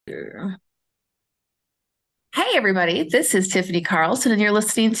Sure. Hey, everybody. This is Tiffany Carlson, and you're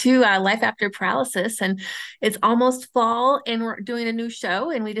listening to Life After Paralysis. And it's almost fall, and we're doing a new show.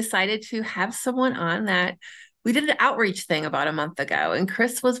 And we decided to have someone on that we did an outreach thing about a month ago. And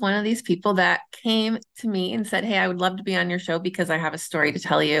Chris was one of these people that came to me and said, "Hey, I would love to be on your show because I have a story to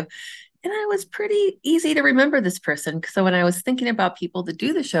tell you." And I was pretty easy to remember this person. So when I was thinking about people to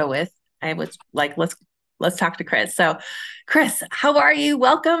do the show with, I was like, let's talk to Chris. So, Chris, how are you?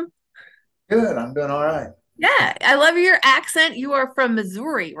 Welcome. Good. I'm doing all right. Yeah, I love your accent. You are from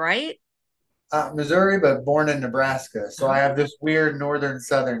Missouri, right? Missouri, but born in Nebraska. So I Oh, have this weird northern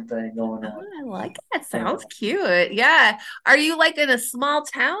southern thing going on. I like that. Uh, Sounds cute. Yeah. Are you like in a small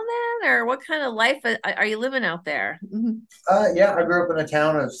town then, or what kind of life are you living out there? Mhm. yeah, I grew up in a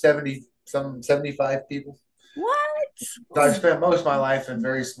town of 75 people. What? So I spent most of my life in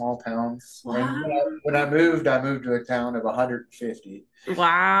very small towns. And Wow. I moved to a town of 150.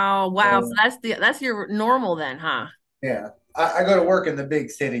 Wow. Wow. So So that's your normal then, huh? yeah, I go to work in the big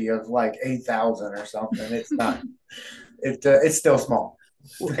city of like 8,000 or something. It's not. It's still small.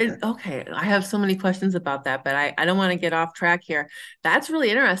 Okay, I have so many questions about that, but I don't want to get off track here. That's really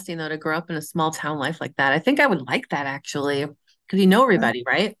interesting, though, to grow up in a small town life like that. I think I would like that actually, because you know everybody,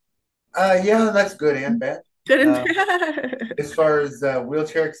 right? Yeah, that's good and bad. Good and Uh, bad. as far as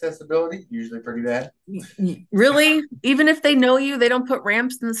wheelchair accessibility, usually pretty bad. Really? Even if they know you, they don't put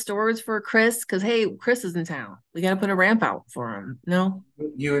ramps in the stores for Chris? Because, hey, Chris is in town. We got to put a ramp out for him. No?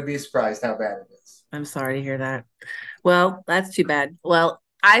 You would be surprised how bad it is. I'm sorry to hear that. Well, that's too bad. Well,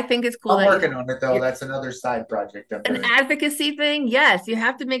 I think it's cool I'm that working on it though. you That's another side project I'm an doing. advocacy thing. Yes, you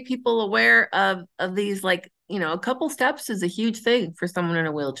have to make people aware of these, like, a couple steps is a huge thing for someone in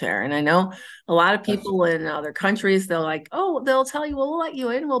a wheelchair. And I know a lot of That's, people in other countries, they'll like, oh, they'll tell you, well, we'll let you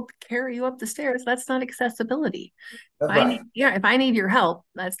in, we'll carry you up the stairs. That's not accessibility. that's right. If I need your help,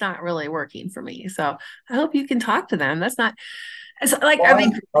 that's not really working for me. So I hope you can talk to them. That's not, it's like, I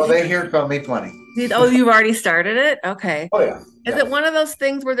mean, Oh, they hear from me plenty. oh, you've already started it? Okay. Oh yeah, Is yeah. it one of those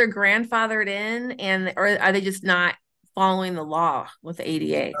things where they're grandfathered in and or are they just not following the law with the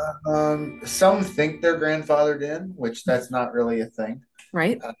ADA, Some think they're grandfathered in, which that's not really a thing.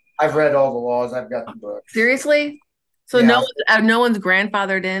 right? I've read all the laws. I've got the books. Seriously? So Yeah, no one's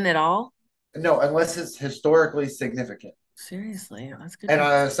grandfathered in at all? no, unless it's historically significant. Seriously, that's good And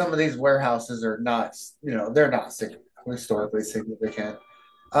to some of these warehouses are not, they're not historically significant.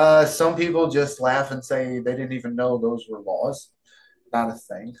 Some people just laugh and say they didn't even know those were laws. Not a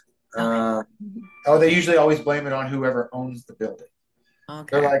thing. Okay. Uh, oh, they usually always blame it on whoever owns the building.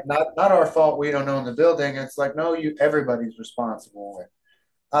 They're Okay. like, not our fault. We don't own the building. It's like, no, everybody's responsible.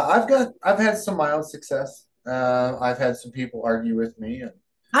 I've had some mild success. I've had some people argue with me, and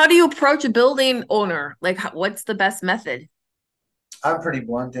How do you approach a building owner? Like, what's the best method? I'm pretty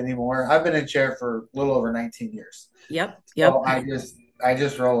blunt anymore. I've been in chair for a little over 19 years, Yep. Yep. so I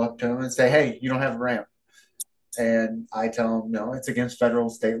just roll up to them and say, hey, you don't have a ramp. And I tell them, no, it's against federal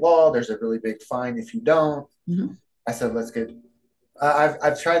and state law. There's a really big fine if you don't. Mhm. I said, let's get.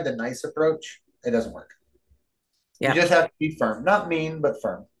 I've tried the nice approach. It doesn't work. You Yep. just have to be firm, not mean, but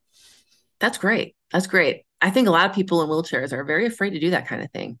firm. That's great. That's great. I think a lot of people in wheelchairs are very afraid to do that kind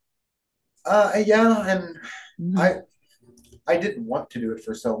of thing. Yeah, and Mhm. I I didn't want to do it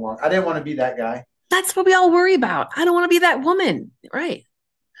for so long. I didn't want to be that guy. That's what we all worry about. I don't want to be that woman. Right.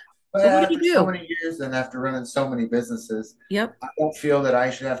 But So what do you after so do? many years and after running so many businesses, Yep. I don't feel that I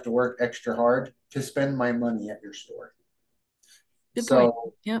should have to work extra hard to spend my money at your store. Good point.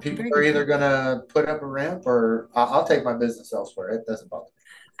 So Yep. people Very are good either point. going to put up a ramp or I'll take my business elsewhere. It doesn't bother me.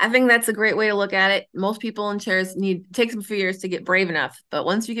 I think that's a great way to look at it. Most people in chairs takes them a few years to get brave enough, but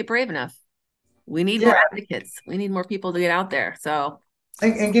once you get brave enough, we need more Yeah, advocates. We need more people to get out there. So,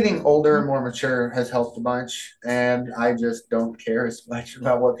 and getting older and more mature has helped a bunch. And I just don't care as much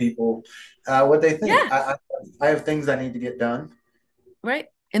about what they think. yeah, I have things I need to get done. right.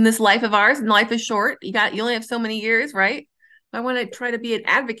 In this life of ours, and life is short. You only have so many years, right? If I want to try to be an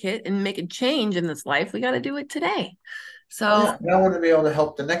advocate and make a change in this life, we got to do it today. Oh So, yeah, and I want to be able to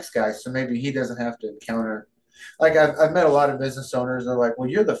help the next guy, so maybe he doesn't have to encounter. Like I've met a lot of business owners. They're like, "Well,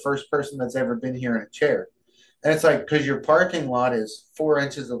 you're the first person that's ever been here in a chair," and it's like because your parking lot is 4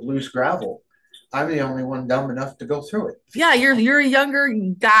 inches of loose gravel. I'm the only one dumb enough to go through it. yeah, you're a younger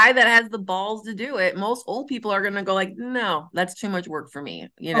guy that has the balls to do it. Most old people are gonna go like, no, that's too much work for me,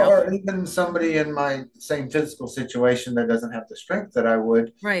 you know? Or even somebody in my same physical situation that doesn't have the strength that I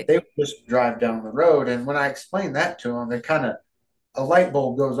would, Right. they would just drive down the road. And when I explain that to them, they kind of a light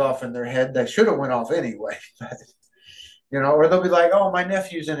bulb goes off in their head that should have went off anyway. Or they'll be like, "Oh, my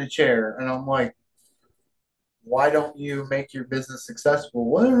nephew's in a chair," and I'm like, why don't you make your business successful?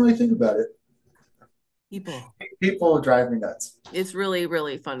 Well, I don't really think about it. People. People drive me nuts. It's really,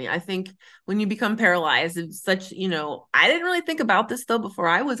 really funny. I think when you become paralyzed, it's such, I didn't really think about this though before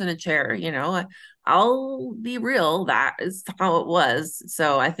I was in a chair, I'll be real, that is how it was.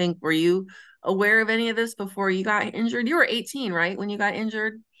 So I think, were you aware of any of this before you got injured? You were 18, right? When you got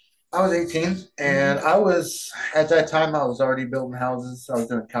injured? I was 18 and Mhm. I was at that time I was already building houses. I was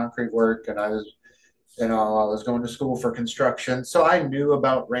doing concrete work and I was going to school for construction. So I knew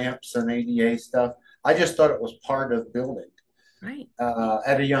about ramps and ADA stuff. I just thought it was part of building Right.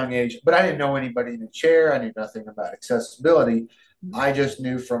 at a young age, but I didn't know anybody in a chair. I knew nothing about accessibility. Mhm. I just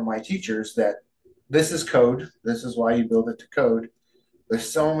knew from my teachers that this is code. This is why you build it to code. There's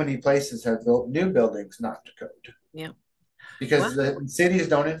so many places have built new buildings not to code Yeah. Well, because the cities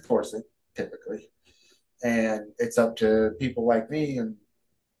don't enforce it typically. And it's up to people like me. And,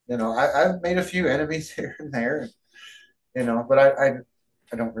 I've made a few enemies here and there, but I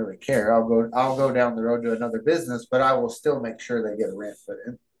don't really care. I'll go down the road to another business, but I will still make sure they get a ramp put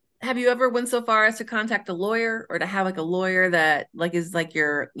in. have you ever went so far as to contact a lawyer or to have like a lawyer that like is like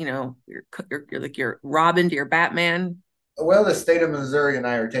your, your like your Robin to your Batman? Well, the state of Missouri and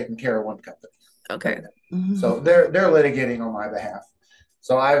I are taking care of one company right Okay. now. Mhm. So they're litigating on my behalf.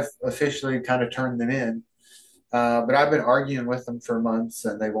 So I've officially kind of turned them in. But I've been arguing with them for months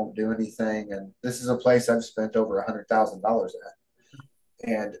and they won't do anything. And this is a place I've spent over $100,000 at.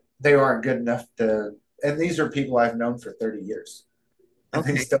 And they aren't good enough to, and these are people I've known for 30 years and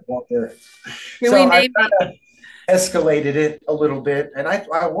they Okay. still won't do it. Can we So I name it? escalated it a little bit and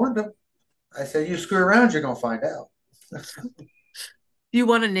I warned them. I said, you screw around, you're going to find out. Do you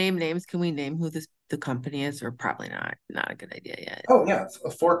want to name names? Can we name who the company is, or probably not? Not a good idea yet. Oh, yeah, a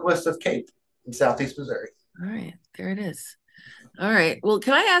forklift of Cape in Southeast Missouri. All right, there it is. All right. Well,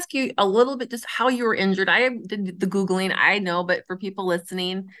 can I ask you a little bit just how you were injured? I did the Googling, I know, but for people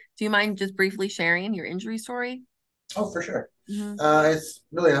listening, do you mind just briefly sharing your injury story? Oh, for sure. Hmm. It's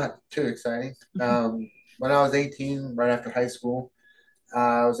really not too exciting. When I was 18, right after high school,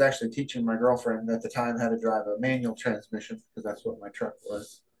 I was actually teaching my girlfriend at the time how to drive a manual transmission because that's what my truck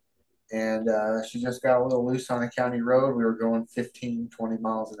was. And she just got a little loose on a county road. We were going 15, 20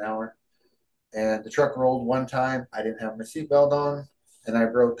 miles an hour. And the truck rolled one time. I didn't have my seatbelt on, and I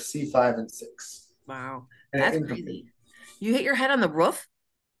broke C5 and 6. Wow, And that's incomplete. crazy. You hit your head on the roof?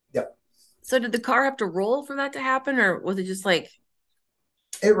 Yep. So did the car have to roll for that to happen, or was it just like?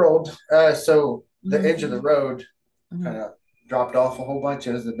 It rolled. So the edge of the Mhm. road kind Mhm. of dropped off a whole bunch.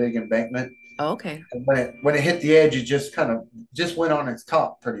 It was a big embankment. Oh, okay. And when it hit the edge, it just kind of just went on its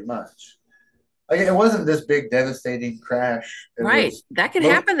top pretty much. Like it wasn't this big devastating crash. It Right. was That can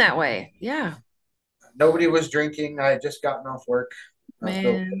most happen that way. Yeah. nobody was drinking. I had just gotten off work. I was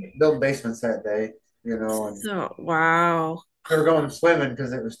Man. building basements that day, and So, wow. we were going swimming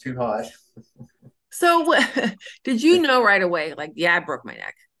because it was too hot. So what did you know right away? Like, yeah, I broke my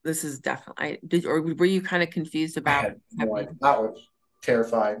neck. This is definitely I did, or were you kind of confused I about had what's no idea. happening? I was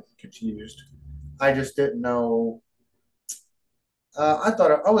terrified, confused. I just didn't know. I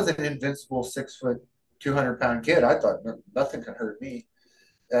thought I was an invincible 6 foot, 200 pound kid. I thought nothing could hurt me,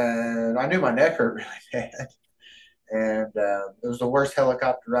 and I knew my neck hurt really bad. And it was the worst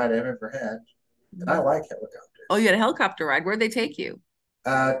helicopter ride I've ever had. And I Mhm. like Oh, you helicopters. had a helicopter ride. Where'd they take you?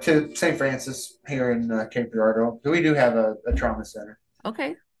 To St. Francis here in Cape Girardeau. We do have a trauma center,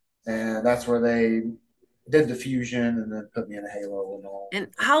 Okay. and that's where they did the fusion and then put me in a halo and all.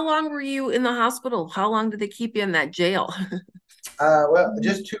 And how long were you in the hospital? How long did they keep you in that jail? Well,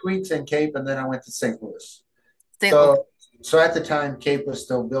 just 2 weeks in Cape, and then I went to St. Louis. St. Louis. So at the time, Cape was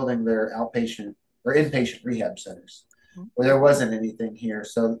still building their outpatient or inpatient rehab centers, where there wasn't anything here.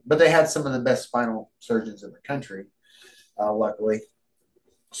 So, but they had some of the best spinal surgeons in the country, luckily.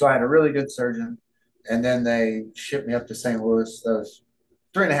 So I had a really good surgeon, and then they shipped me up to St. Louis. That was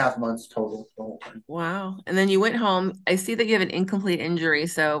 3.5 months total. The whole thing. Wow. And then you went home. I see that you have an incomplete injury.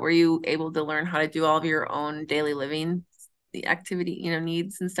 So were you able to learn how to do all of your own daily living, the activity,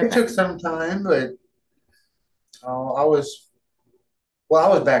 needs and stuff? It took some time, but I was I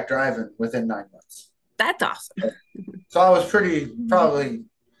was back driving within 9 months. That's awesome. So I was probably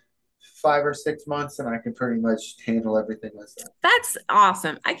 5 or 6 months, and I could pretty much handle everything myself. That's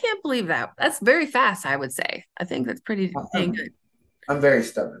awesome. I can't believe that. That's very fast, I would say. I think that's pretty dang I'm good. I'm very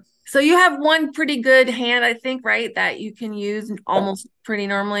stubborn. So you have one pretty good hand, I think, right? That you can use almost pretty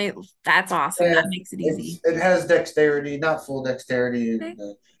normally. That's awesome. That And makes it easy. it has dexterity, not full dexterity, and Okay.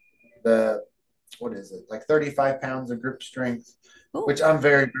 the what is it, like 35 pounds of grip strength, Cool. which I'm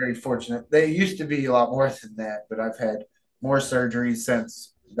very, very fortunate. They used to be a lot more than that, but I've had more surgeries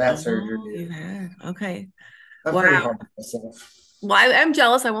since that surgery. Oh, you had. Okay. I'm pretty Wow. hard on myself. Well, I'm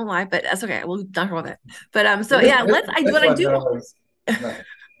jealous. I won't lie, but that's okay. We'll talk about that. But so This, yeah, this, what this I one, do. no, is nothing.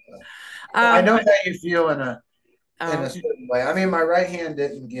 I know But how you feel in a okay, certain way. I mean, my right hand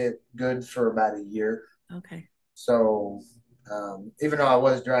didn't get good for about a year. okay. So even though I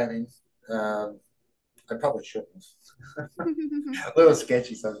was driving, um, I probably shouldn't. A little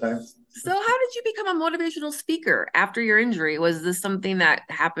sketchy sometimes. So how did you become a motivational speaker after your injury? Was this something that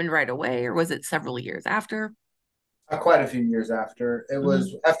happened right away, or was it several years after? Quite a few years after. It Mhm.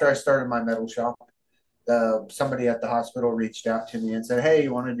 was after I started my metal shop. Somebody at the hospital reached out to me and said, "Hey,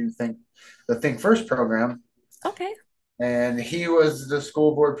 you want to do the Think First program?" Okay. And he was the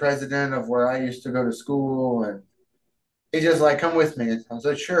school board president of where I used to go to school, and he just like, "Come with me." And I was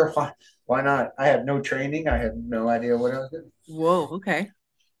like, "Sure, why not?" I had no training. I had no idea what I was doing. Whoa. Okay.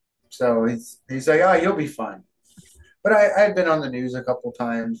 So he's like, "Oh, you'll be fine." But I had been on the news a couple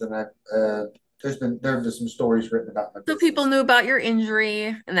times, and there have been some stories written about my So people business. knew about your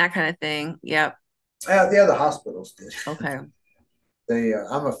injury and that kind of thing. Yep. Yeah, the hospitals did. Okay.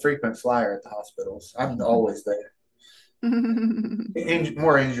 I'm a frequent flyer at the hospitals. I'm always there.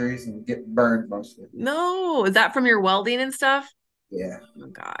 More injuries and get burned mostly. No, is that from your welding and stuff? Yeah. Oh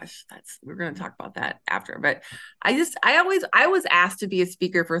gosh, that's we're gonna talk about that after. But I was asked to be a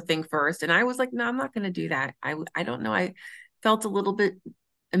speaker for Think First, and I was like, no, I'm not gonna do that. I don't know. I felt a little bit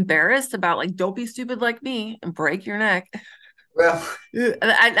embarrassed about like, don't be stupid like me and break your neck. Well,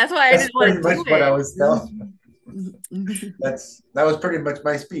 That's why I that's didn't want pretty to much do what I it. was telling. That was pretty much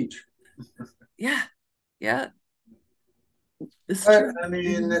my speech. Yeah, yeah, it's But true. I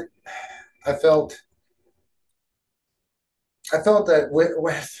mean, I felt I felt that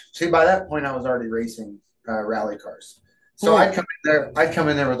see by that point I was already racing rally cars. So Cool, I'd come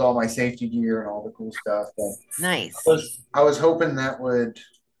in there with all my safety gear and all the cool stuff. But nice. I was hoping that would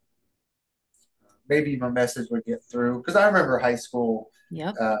maybe my message would get through because I remember high school.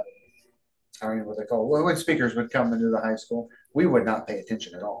 Yep. Uh, I don't know what they call it. When speakers would come into the high school, we would not pay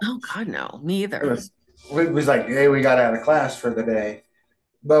attention at all. Oh God, no, me It either. was it was like, hey, we got out of class for the day.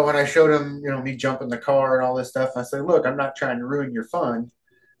 But when I showed them, me jumping the car and all this stuff, I said, look, I'm not trying to ruin your fun.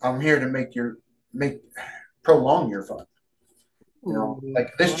 I'm here to make prolong your fun. Ooh, Like I love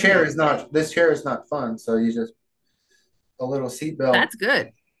it. this chair is not fun. So you just a little seatbelt That's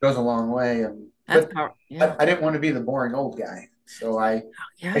good. goes a long way. And That's but power. Yeah. I didn't want to be the boring old guy. So Yeah,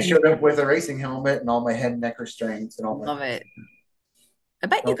 I you showed up with a racing helmet and all my head and neck restraints and all my love it. I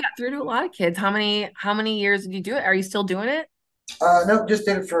bet you no, got through to a lot of kids. How many years did you do it? Are you still doing it? no, just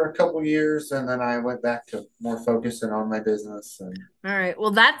did it for a couple years and then I went back to more focusing on my business and All right.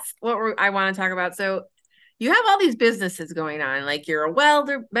 Well, that's what I want to talk about. So you have all these businesses going on. Like you're a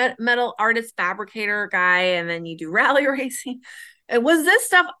welder, metal artist, fabricator guy, and then you do rally racing. And was this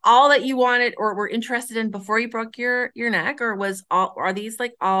stuff all that you wanted or were interested in before you broke your neck, or was all are these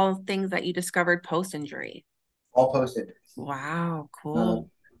like all things that you discovered post injury? all posted. Wow, Uh, cool.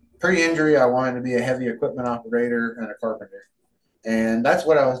 Pre-injury, I wanted to be a heavy equipment operator and a carpenter, and that's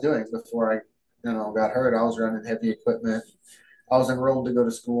what I was doing before got hurt. I was running heavy equipment. I was enrolled to go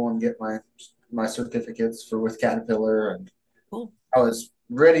to school and get my certificates for with Caterpillar, and Cool. I was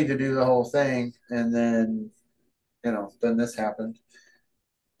ready to do the whole thing. And then this happened,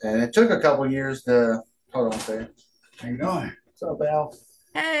 and it took a couple years to hold on a second. How you doing? What's up, Al?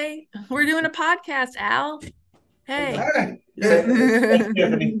 Hey, we're doing a podcast, Al. Hey. Hi. Say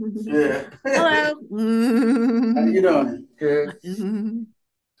Tiffany. Yeah. Hello. How you doing? Good.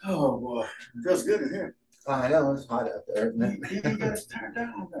 Oh boy, it feels good in here. I know it's hot out there, isn't it? You guys turned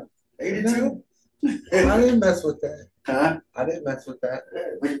down 82. I didn't mess with that. Huh? I didn't mess with that. Yeah,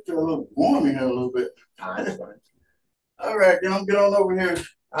 make it feel a little warm in here a little bit. Ah, that's fine. All right, get on over here.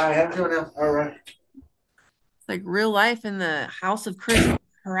 All right, have a good one now. All right. Like real life in the house of Chris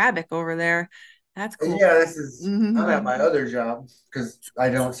Hrabik over there. That's cool. Yeah, I'm at my other job because I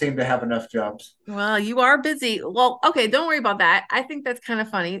don't seem to have enough jobs. Well, you are busy. Well, okay, don't worry about that. I think that's kind of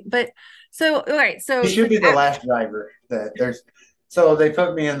funny. But so, all right, You so should like, be the last driver that there's. So they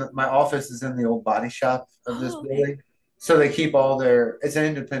put me in my office is in the old body shop of this oh, okay. building. So they keep it's an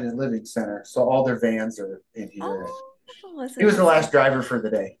independent living center. So all their vans are in here. Oh, that's He was the interesting. last driver for the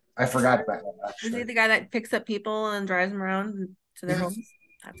day. I forgot about that Is he actually. the guy that picks up people and drives them around to their Mhm. homes?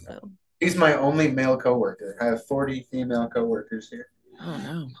 That's cool. He's my only male coworker. I have 40 female coworkers here. Oh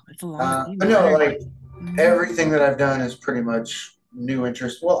no, it's a lot of But female no, energy. like Mhm. everything that I've done is pretty much new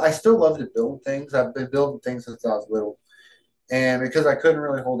interest. Well, I still love to build things. I've been building things since I was little. And because I couldn't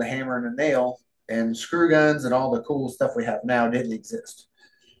really hold a hammer and a nail, and screw guns and all the cool stuff we have now didn't exist.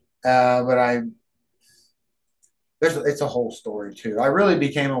 But it's a whole story too. I really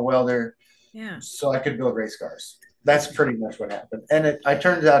became a welder Yeah. so I could build race cars. That's pretty much what happened. And I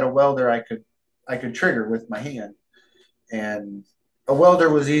turned out a welder I could trigger with my hand, and a welder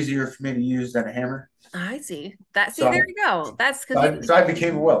was easier for me to use than a hammer. I see that. See, So there you go. That's because I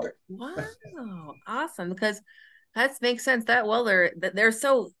became a welder. wow, awesome. Because that makes sense. That welder, that they're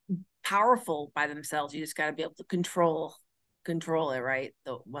so powerful by themselves. You just got to be able to control it, right?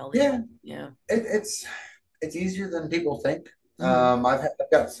 The welding. Yeah, Yeah. it's easier than people think. Hmm. I've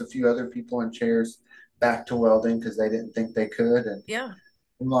got a few other people in chairs back to welding because they didn't think they could, and Yeah.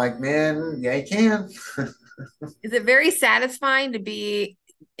 I'm like, man, yeah, you can. Is it very satisfying to be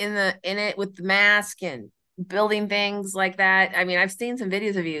in it with the mask and building things like that? I mean, I've seen some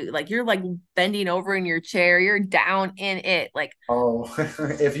videos of you, like you're like bending over in your chair, you're down in it. Like, Oh,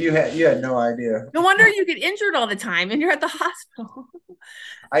 if you had no idea. no wonder you get injured all the time and you're at the hospital.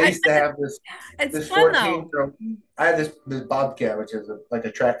 I I used to bet have this it's this fun 14 though. year old. I had this bobcat, which is like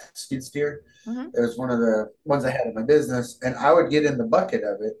a track skid steer. Mhm. It was one of the ones I had in my business, and I would get in the bucket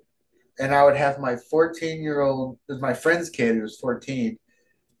of it, and I would have my 14-year-old, it was my friend's kid who was 14.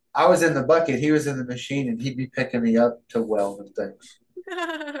 I was in the bucket, he was in the machine, and he'd be picking me up to weld and things.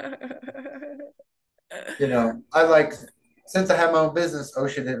 I like, since I have my own business,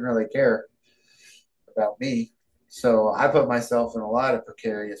 OSHA didn't really care about me. So I put myself in a lot of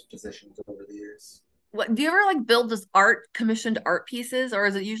precarious positions over the years. What do you ever like build just art commissioned art pieces, or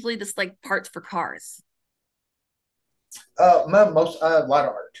is it usually just like parts for cars? A lot of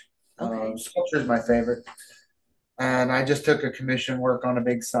art. Okay, Sculpture is my favorite, and I just took a commission work on a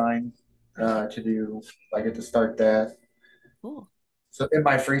big sign really to do. I get to start that. cool. So in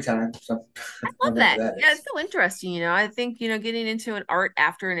my free time, so I love whenever that. that Yeah, it's is. so interesting. I think, getting into an art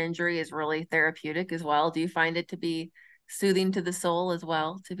after an injury is really therapeutic as well. Do you find it to be soothing to the soul as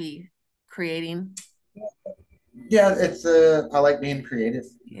well to be creating? Yeah, I like being creative,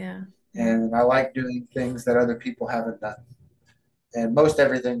 Yeah. Yeah. and I like doing things that other people haven't done. And most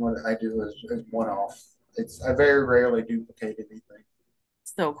everything what I do is one off. I very rarely duplicate anything.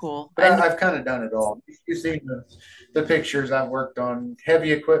 So cool. But I've kind of done it all. You've seen the pictures I've worked on,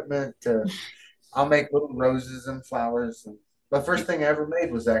 heavy equipment. I'll make little roses and flowers. And the first thing I ever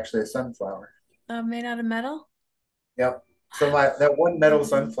made was actually a sunflower. Made out of metal? Yep. So my that one metal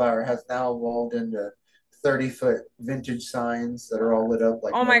sunflower has now evolved into 30-foot vintage signs that are all lit up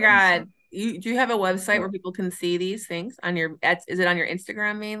like Oh my Milky Sun. God. Do you have a website Yeah. where people can see these things on is it on your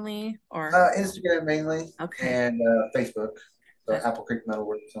Instagram mainly or Instagram mainly okay. and Facebook. So That's Apple Creek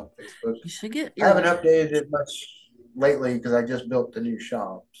Metalworks on Facebook. you should get I your haven't updated it much lately because I just built the new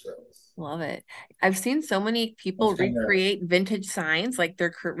shop. So love it. I've seen so many it's people kind of recreate vintage signs, like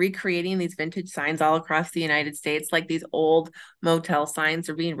they're recreating these vintage signs all across the United States, like these old motel signs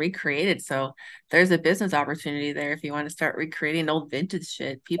are being recreated. So there's a business opportunity there if you want to start recreating old vintage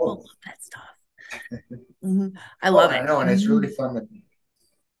shit. People oh love that stuff. Mhm. I oh love I it. know, and it's really Mhm. fun.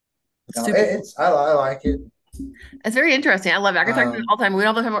 It's super cool. I like it. It's very interesting. I love it. I could talk to you Um, all the time. We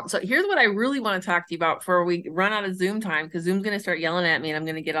don't have time. So here's what I really want to talk to you about before we run out of Zoom time, because Zoom's going to start yelling at me and I'm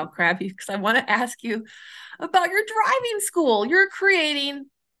going to get all crappy because I want to ask you about your driving school. You're creating an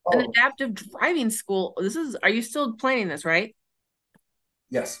oh adaptive driving school. Are you still planning this, right?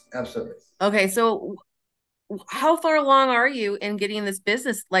 yes, absolutely. Okay, so how far along are you in getting this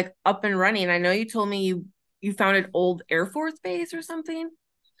business like up and running? I know you told me you founded old Air Force Base or something.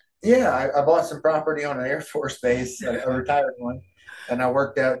 Yeah, I bought some property on an Air Force base, a retired one, and I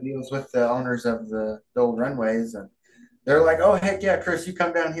worked out deals with the owners of the old runways, and they're like, "Oh heck yeah, Chris, you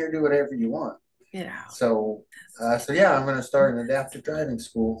come down here, do whatever you want." Get out. So yeah, I'm going to start an adaptive driving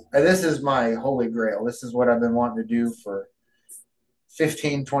school. And this is my holy grail. This is what I've been wanting to do for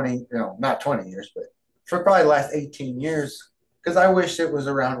 15, 20, not 20 years, but for probably the last 18 years, because I wish it was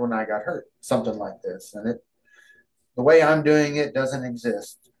around when I got hurt, something like this. And the way I'm doing it doesn't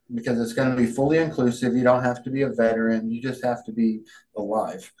exist because it's going to be fully inclusive. You don't have to be a veteran. You just have to be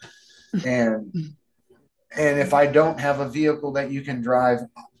alive. And and if I don't have a vehicle that you can drive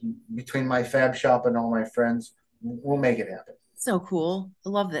between my fab shop and all my friends, we'll make it happen. So cool. I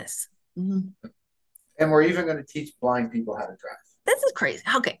love this. Mhm. And we're even going to teach blind people how to drive. This is crazy.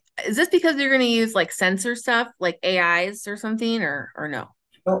 Okay. Is this because you're going to use like sensor stuff, like AIs or something, or no?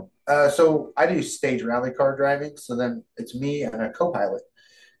 So I do stage rally car driving. So then it's me and a co-pilot.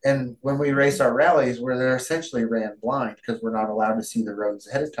 And when we race our rallies, they're essentially ran blind because we're not allowed to see the roads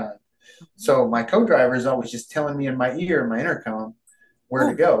ahead of time. So my co-driver is always just telling me in my ear, my intercom, where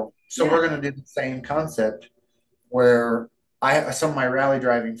to Oh, go. So yeah. we're going to do the same concept where some of my rally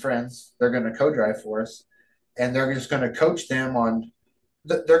driving friends, they're going to co-drive for us, and they're just going to coach them on.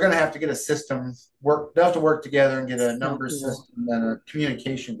 They're going to have to get a system work. They'll have to work together and get a So number cool. system and a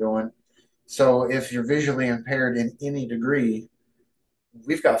communication going, So if you're visually impaired in any degree,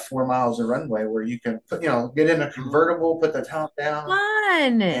 we've got 4 miles of runway where you can put, get in a Oh, convertible, put the top down,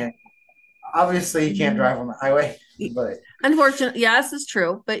 fun. and obviously you can't drive on the highway, but Unfortunately, yeah, this is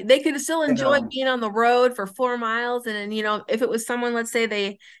true, but they could still you enjoy know, being on the road for 4 miles. And then, if it was someone, let's say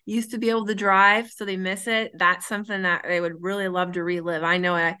they used to be able to drive, so they miss it, that's something that they would really love to relive. I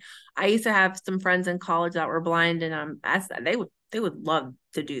know I used to have some friends in college that were blind, and they would love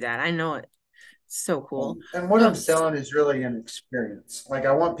to do that. I know it. So cool. and what So, I'm selling is really an experience. Like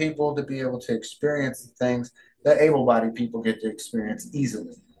I want people to be able to experience the things that able-bodied people get to experience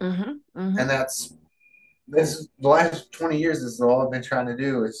easily, and mm-hmm. that's this is the last 20 years. This is all I've been trying to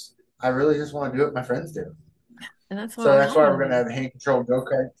do. Is I really just want to do what my friends do. And that's what So I that's why we're love. gonna have hand controlled go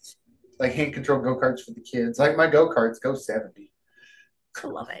karts, like hand controlled go karts for the kids. Like my go karts go 70. I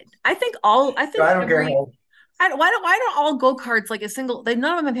love it. I So think I don't care every how. why don't all go-karts like a single they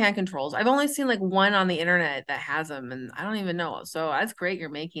none of them have hand controls. I've only seen like one on the internet that has them and I don't even know. So that's great you're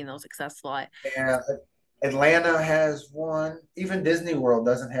making those accessible. Yeah, Atlanta has one. Even Disney World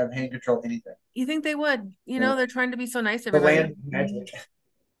doesn't have hand control anything. You think they would? Yeah. They're trying to be so nice to The everybody. land of magic.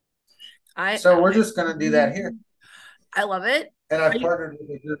 I So we're just gonna do that here. I love it. And Are I've you partnered with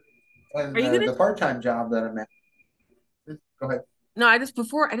a group, are and you gonna the part-time job that I'm at. Go ahead. no, I just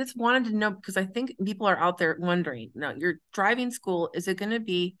wanted to know because I think people are out there wondering. No, your driving school, is it gonna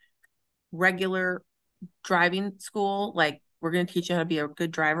be regular driving school? Like we're going to teach you how to be a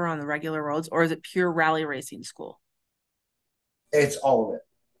good driver on the regular roads, or is it pure rally racing school? It's all of it.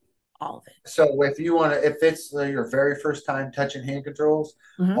 All of it. So if you want to, if it's your very first time touching hand controls,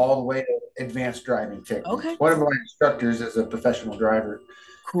 Hmm. all the way to advanced driving techniques. Okay. One of my instructors is a professional driver,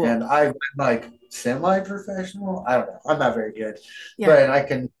 Cool. and I'm like semi-professional. I don't know. I'm not very good, Yeah. but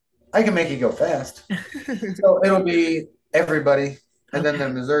I can make it go fast. So it'll be everybody. And then the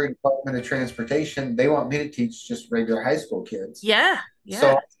Okay. Missouri Department of Transportation, they want me to teach just regular high school kids. Yeah. Yeah. So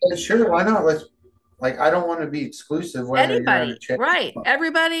I said, sure, why not? Let's like I don't want to be exclusive whether you're in a Anybody. chair. Right.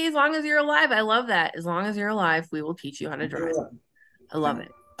 Everybody, as long as you're alive. I love that. As long as you're alive, we will teach you how to drive. I love it.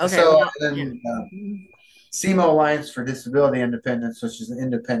 Okay. So Well, yeah. then SEMO Alliance for Disability Independence, which is an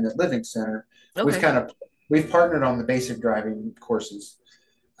independent living center, we've Okay. kind of we've partnered on the basic driving courses.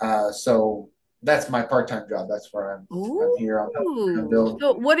 So that's my part-time job. That's where I'm here. I'm helping Ooh. build.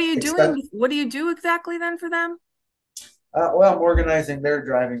 So what are you Except, doing? What do you do exactly then for them? well, I'm organizing their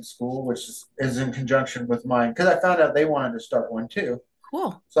driving school, which is in conjunction with mine because I found out they wanted to start one too.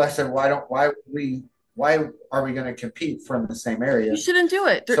 Cool. So I said, why are we going to compete from the same You area? shouldn't do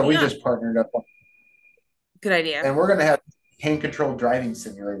it. So we Yeah. just partnered up, Good idea. and we're going to have hand-controlled driving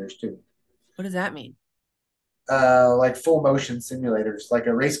simulators too, What does that mean? like full motion simulators, like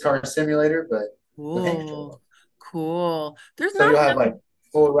a race car simulator, but with hand Cool. control. Cool. There's So not you'll have enough. like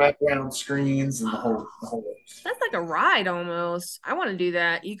full wraparound screens and the whole works. That's like a ride almost. I want to do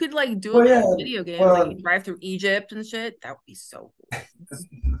that. You could like do it Well, like yeah, a video game, like you well, drive through Egypt and shit. That would be so cool.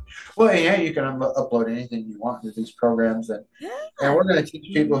 well, yeah, you can upload anything you want to these programs, and Yeah. we're going to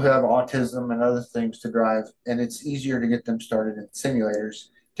teach people who have autism and other things to drive, and it's easier to get them started in simulators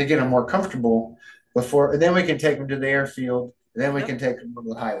to get them more comfortable before, and then we can take them to the airfield, and then we Yep. can take them to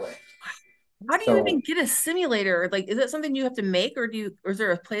the highway. How do you even So get a simulator? Like, is that something you have to make, or is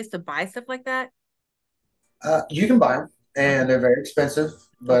there a place to buy stuff like that? you can buy them, Okay. and they're very expensive,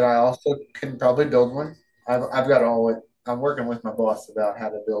 but Okay. I also can probably build one. I've got all it. I'm working with my boss about how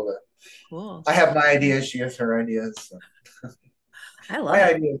to build a. Cool. I have my ideas. She has her ideas. So I love my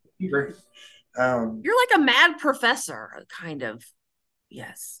it. idea is cheaper. Um, You're like a mad professor, kind of.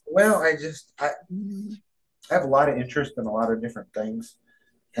 Yes. well, I have a lot of interest in a lot of different things,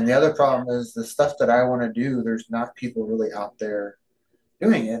 and the other problem is the stuff that I want to do. There's not people really out there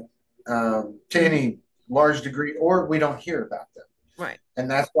doing it to Mhm. any large degree, or we don't hear about them. Right.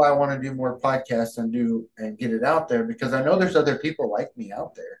 And that's why I want to do more podcasts and get it out there because I know there's other people like me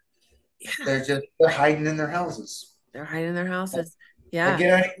out there. Yeah. They're hiding in their houses. They're hiding in their houses. Like Yeah.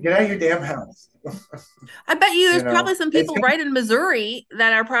 get out of your damn house. I bet you there's You know, probably some it's people right in Missouri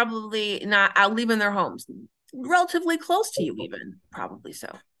that are probably not out leaving their homes, relatively close to you, even probably so.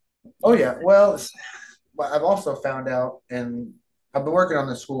 oh Yeah. yeah. Well, I've also found out, and I've been working on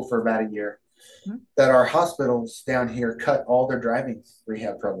this school for about a year, Mhm. that our hospitals down here cut all their driving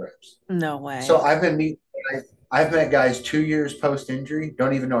rehab programs. No So way. I've met guys 2 years post injury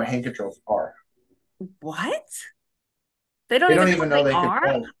don't even know what hand controls are. What? They don't They even don't know even what know they they could are?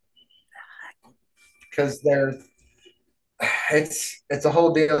 drive because it's a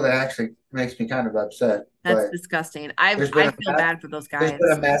whole deal that actually makes me kind of upset. That's But disgusting. there's been I a feel bad for those there's been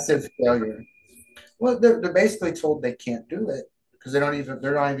guys. a massive failure. Well, they're basically told they can't do it. because they're not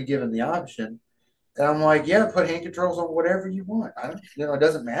even given the option. And I'm like, yeah, put hand controls on whatever you want. I don't, it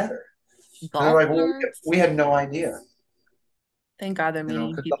doesn't matter. And they're Golf like, well, carts. we had no idea, Thank God they're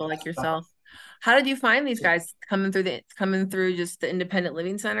meeting because people like yourself. How did you find these guys coming through just the independent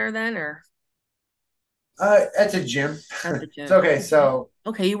living center then, or at the gym. at the It's gym? okay. So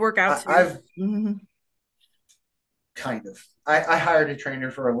Okay, you work out too. I've Hmm. kind of, I hired a trainer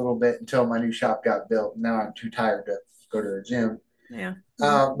for a little bit until my new shop got built. Now I'm too tired to go to the gym. Yeah.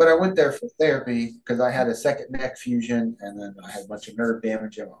 Mhm. But I went there for therapy because I had a second neck fusion and then I had a bunch of nerve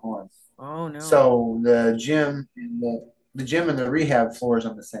damage in my arm. Oh no. So the gym and the rehab floor is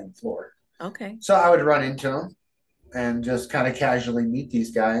on the same floor. Okay. So I would run into them and just kind of casually meet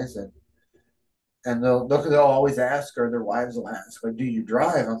these guys, and they'll always ask, or their wives will ask, like, "Do you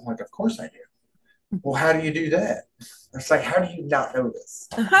drive?" I'm like, "Of course I do." Well, how do you do that? It's like, how do you not know this?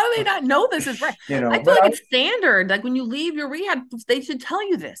 How do they not know this is right? I feel But like it's standard. Like when you leave your rehab, they should tell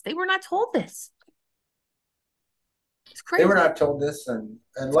you this. They were not told this. It's they were crazy. not told this, and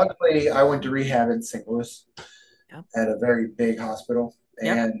luckily I went to rehab in St. Louis Yep. at a very big hospital,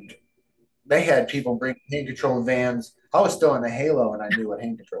 Yep. and they had people bring hand controlled vans. I was still in the Halo, and I knew what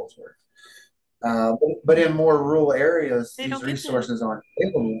hand controls were. But in more rural areas, They these don't get that. resources aren't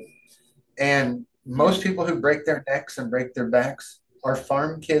available. And Yeah. most people who break their necks and break their backs are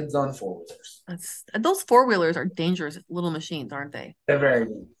farm kids on four wheelers. Those four-wheelers are dangerous little machines, aren't they? They're very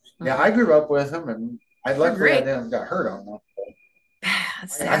dangerous. Yeah, Mm-mm. I grew up with them, and They're luckily I great. didn't got hurt on them.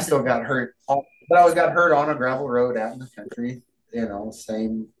 It's I sad. still got hurt, but I was got hurt on a gravel road out in the country.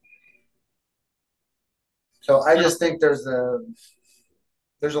 Same. So I Oh, just think there's a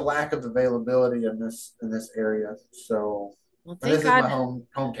lack of availability in this area. So, well, and thank this is my God.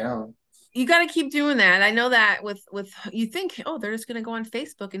 hometown. You got to keep doing that. I know that with you think, oh, they're just going to go on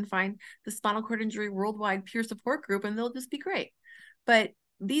Facebook and find the spinal cord injury worldwide peer support group and they'll just be great. But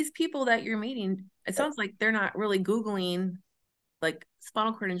these people that you're meeting, it sounds like they're not really Googling like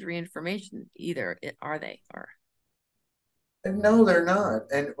spinal cord injury information either, are they? Or And no, they're not.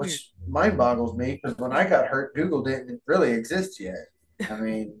 And weird. which mind boggles me because when Yeah. I got hurt, Google didn't really exist yet. I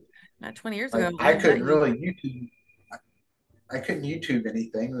mean, Not 20 years ago. like I bet you. I couldn't YouTube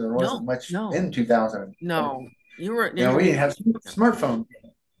anything. There wasn't No, much no, in 2020. no. You were in We didn't have no, smartphones.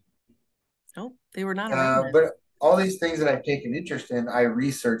 nope, they were not around then. But all these things that I've taken interest in, I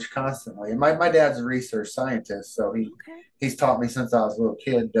research constantly. And my dad's a research scientist, so Okay. he's taught me since I was a little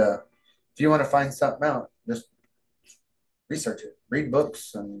kid. If you want to find something out, just research it, read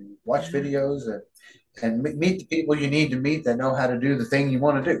books, and watch Yeah. videos, and meet the people you need to meet that know how to do the thing you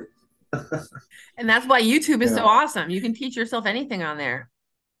want to do. And that's why YouTube You is so know, awesome. You can teach yourself anything on there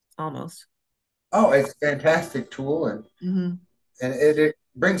almost. oh, it's a fantastic tool, Hmm. and it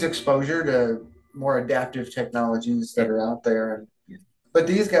brings exposure to more adaptive technologies that Yeah. are out there. But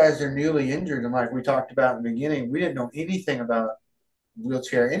these guys are newly injured, and like we talked about in the beginning, we didn't know anything about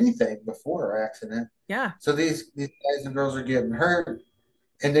wheelchair anything before our accident. Yeah. So these guys and girls are getting hurt,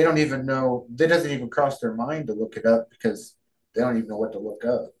 and they don't even know. It doesn't even cross their mind to look it up because they don't even know what to look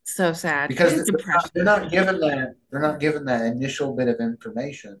up So sad. because It's depression. they're not given that initial bit of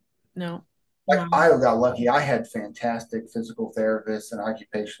information. No. Like No. I got lucky. I had fantastic physical therapists and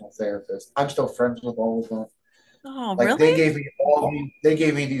occupational therapists. I'm still friends with all of them. Oh, Like really? they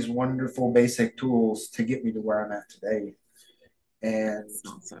gave me these wonderful basic tools to get me to where I'm at today. That's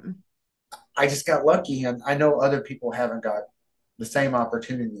And awesome. I just got lucky, and I know other people haven't got the same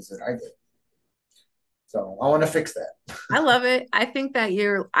opportunities that I did. So I want to fix that. I love it. I think that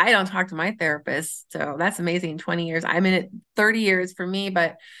I don't talk to my therapist, so that's amazing. 20 years. I'm in it 30 years for me,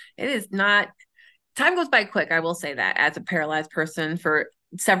 but it is not, time goes by quick. I will say that as a paralyzed person for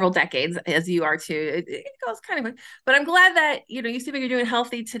several decades, as you are too, it goes kind of quick. But I'm glad that, you seem like you're doing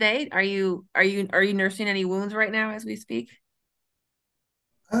healthy today. Are you nursing any wounds right now as we speak?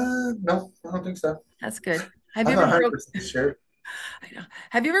 No, I don't think so. That's good. Have you I'm ever not one hundred broke percent sure. I know.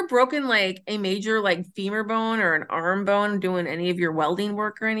 Have you ever broken like a major like femur bone or an arm bone doing any of your welding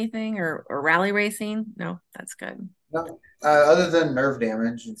work or anything or rally racing? No, that's good. No, other than nerve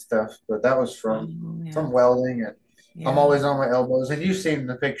damage and stuff, but that was Oh, yeah. from welding, and I'm Yeah. always on my elbows. And you've seen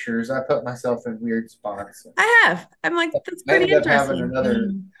the pictures. I put myself in weird spots. I have. I'm like, that's I pretty ended up having interesting.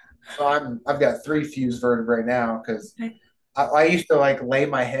 another. So I've got three fused vertebrae now because Okay. I used to like lay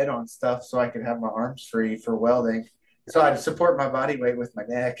my head on stuff so I could have my arms free for welding. So I'd support my body weight with my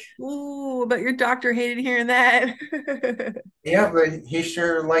neck. Ooh, but your doctor hated hearing that. Yeah, but he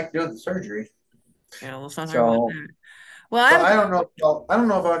sure liked doing the surgery. Yeah, let's not talk about So, that. Well, so I'm I don't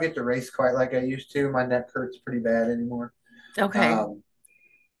know if I'll get to race quite like I used to. My neck hurts pretty bad anymore. okay. Um,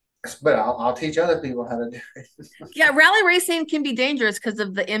 but I'll teach other people how to do it. Yeah, rally racing can be dangerous because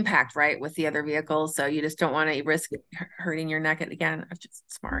of the impact, right, with the other vehicles. So you just don't want to risk hurting your neck again. It's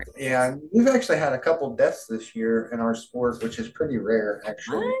just smart. Yeah, we've actually had a couple deaths this year in our sport, which is pretty rare,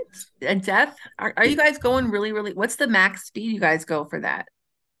 actually. What? A death? Are you guys going really, really? What's the max speed you guys go for that?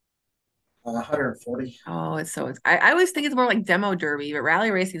 140. Oh, I always think it's more like demo derby, but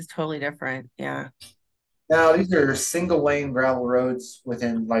rally racing is totally different. Yeah. Now, these are single lane gravel roads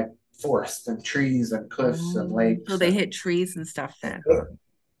within like forests and trees and cliffs and Oh, so lakes they and hit trees and stuff then.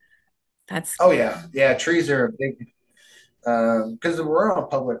 That's oh scary. yeah, yeah. Trees are a big because we're on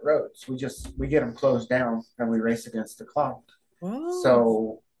public roads. We get them closed down and we race against the clock. Oh,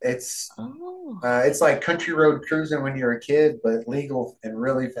 So oh. it's like country road cruising when you're a kid, but legal and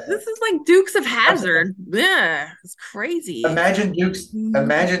really This is fast. like Dukes of Hazzard. Yeah, it's crazy. Imagine Dukes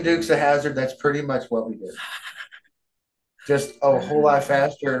of Hazard. That's pretty much what we did. Just a whole lot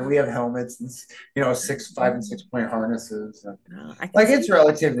faster, and we have helmets and 5 and 6 point harnesses. And, No, I can like it's see.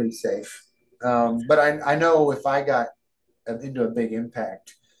 relatively safe. But I know if I got into a big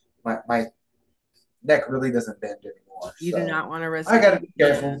impact, my neck really doesn't bend anymore. You do So not want to risk I it. got to be Yeah.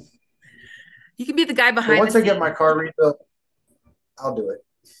 careful. You can be the guy But behind the once I get my scenes. car rebuilt, I'll do it.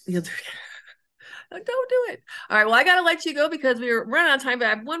 You'll do Like, don't do it. All right. Well, I gotta let you go because we're running out of time, but I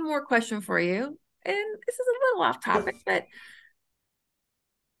have one more question for you. And this is a little off topic, but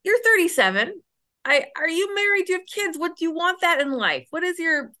you're 37. Are you married? Do you have kids? What do you want that in life? What is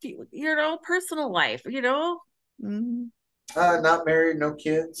your personal life? Mm, Not married, no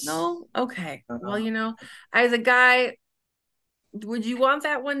kids. no? Okay. Well, Uh, as a guy, would you want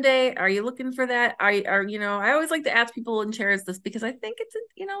that one day? Are you looking for that? I always like to ask people in chairs this because I think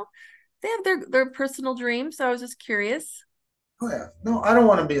they have their personal dreams. So I was just curious. oh yeah, no, I don't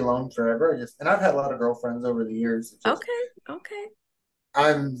want to be alone forever. And I've had a lot of girlfriends over the years. It's just Okay. Okay.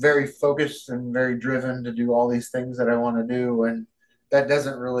 I'm very focused and very driven to do all these things that I want to do, and that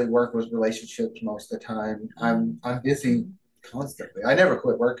doesn't really work with relationships most of the time. I'm busy Mm. constantly. I never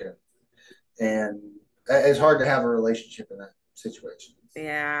quit working, and it's hard to have a relationship in that situation.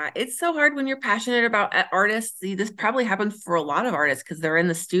 Yeah, it's so hard when you're passionate about artists. See, this probably happens for a lot of artists because they're in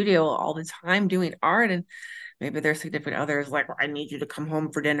the studio all the time doing art, and maybe their significant others like, well, I need you to come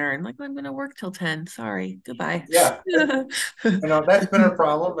home for dinner, and like, I'm gonna work till 10. Sorry, goodbye. Yeah, that's been a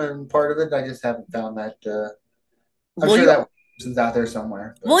problem, and part of it I just haven't found that. I'm Well, sure you that person's out there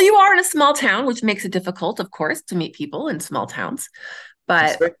somewhere, but well, you are in a small town, which makes it difficult, of course, to meet people in small towns.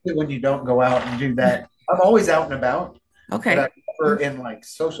 But especially when you don't go out and do that. I'm always out and about, but okay. I'm never in like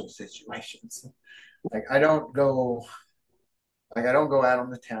social situations. Like I don't go out on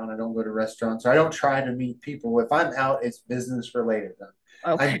the town. I don't go to restaurants. Or I don't try to meet people. If I'm out, it's business related.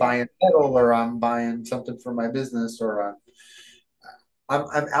 I'm Okay. buying metal, or I'm buying something for my business, or I'm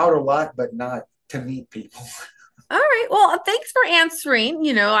out a lot, but not to meet people. All right. Well, thanks for answering.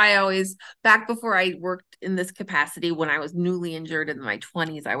 I always, back before I worked in this capacity, when I was newly injured in my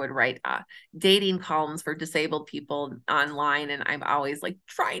 20s, I would write dating columns for disabled people online. And I'm always like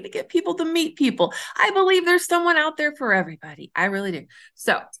trying to get people to meet people. I believe there's someone out there for everybody. I really do.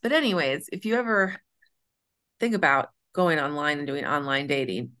 So, but, anyways, if you ever think about going online and doing online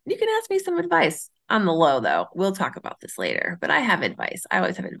dating, you can ask me some advice on the low, though. We'll talk about this later, but I have advice. I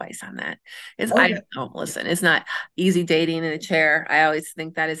always have advice on that. I Okay. don't know, listen, it's not easy dating in a chair. I always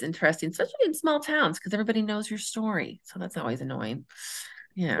think that is interesting, especially in small towns, because everybody knows your story. So that's always annoying.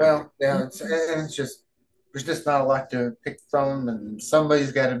 Yeah. Well, yeah, it's just there's just not a lot to pick from, and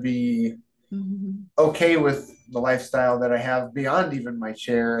somebody's got to be Mm-hmm. okay with the lifestyle that I have beyond even my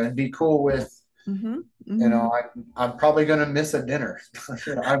chair, and be cool with Mm-hmm. you Mm-hmm. know I'm probably going to miss a dinner.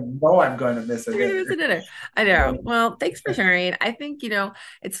 I know I'm going to miss a You're gonna miss a dinner. dinner. I know. Well, thanks for sharing. I think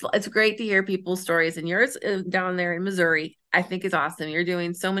it's great to hear people's stories, and yours down there in Missouri. I think is awesome. You're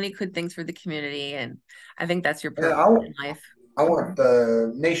doing so many good things for the community, and I think that's your And purpose in life. I want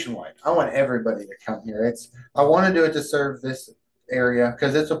the nationwide. I want everybody to come here. I want to do it to serve this area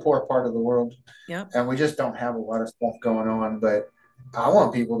because it's a poor part of the world, Yep. and we just don't have a lot of stuff going on. But I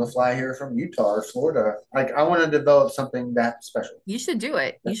want people to fly here from Utah or Florida. Like I want to develop something that special You should do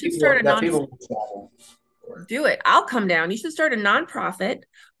it. You that should start a non people will travel for. do it. I'll come down. You should start a nonprofit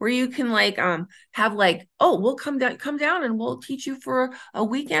where you can like have like, oh, we'll come down and we'll teach you for a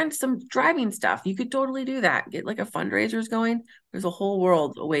weekend some driving stuff. You could totally do that. Get like a fundraisers going. There's a whole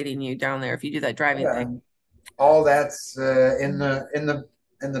world awaiting you down there if you do that driving Yeah, thing. and all that's in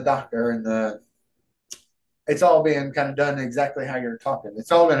the doctor and the it's all being kind of done exactly how you're talking.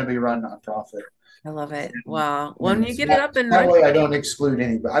 It's all going to be run nonprofit. I love it. Well, when And you so get it up and that running, way I don't exclude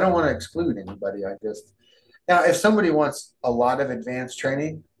anybody. I don't want to exclude anybody. I just now if somebody wants a lot of advanced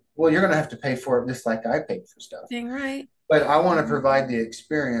training, well, you're going to have to pay for it just like I paid for stuff. Dang right. But I want to provide the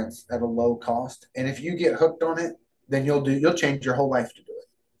experience at a low cost. And if you get hooked on it, then you'll change your whole life to do it.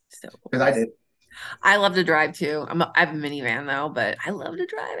 So Because I cool. did. I love to drive too. I have a minivan though, but I love to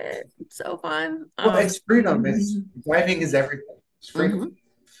drive it. It's so fun. Well, it's freedom. It's driving is everything. It's freedom. Mhm.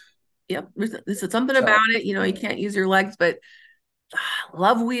 Yep. There's something So about it. You can't use your legs, but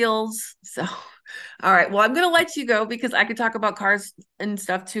love wheels. So, all right. Well, I'm going to let you go because I could talk about cars and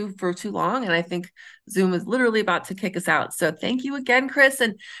stuff too for too long. And I think Zoom is literally about to kick us out. So thank you again, Chris.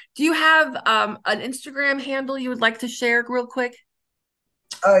 And do you have an Instagram handle you would like to share real quick?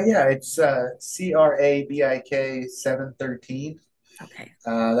 yeah, it's Crabik 713. Okay.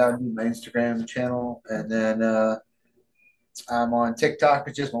 That would be my Instagram channel. And then I'm on TikTok.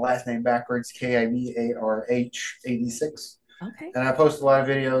 It's just my last name backwards, KIBARH 86. Okay. And I post a lot of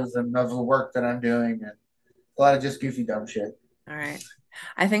videos of the work that I'm doing and a lot of just goofy dumb shit. All right.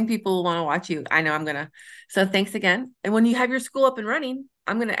 I think people want to watch you. I know I'm going to. So thanks again. And when you have your school up and running,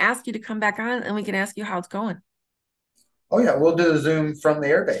 I'm going to ask you to come back on and we can ask you how it's going. Oh yeah, we'll do a Zoom from the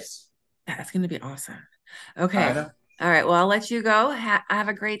airbase. That's going to be awesome. I Okay. know. All right. Well, I'll let you go. Have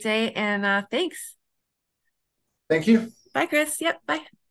a great day and thanks. Thank you. Bye, Chris. Yep. Bye.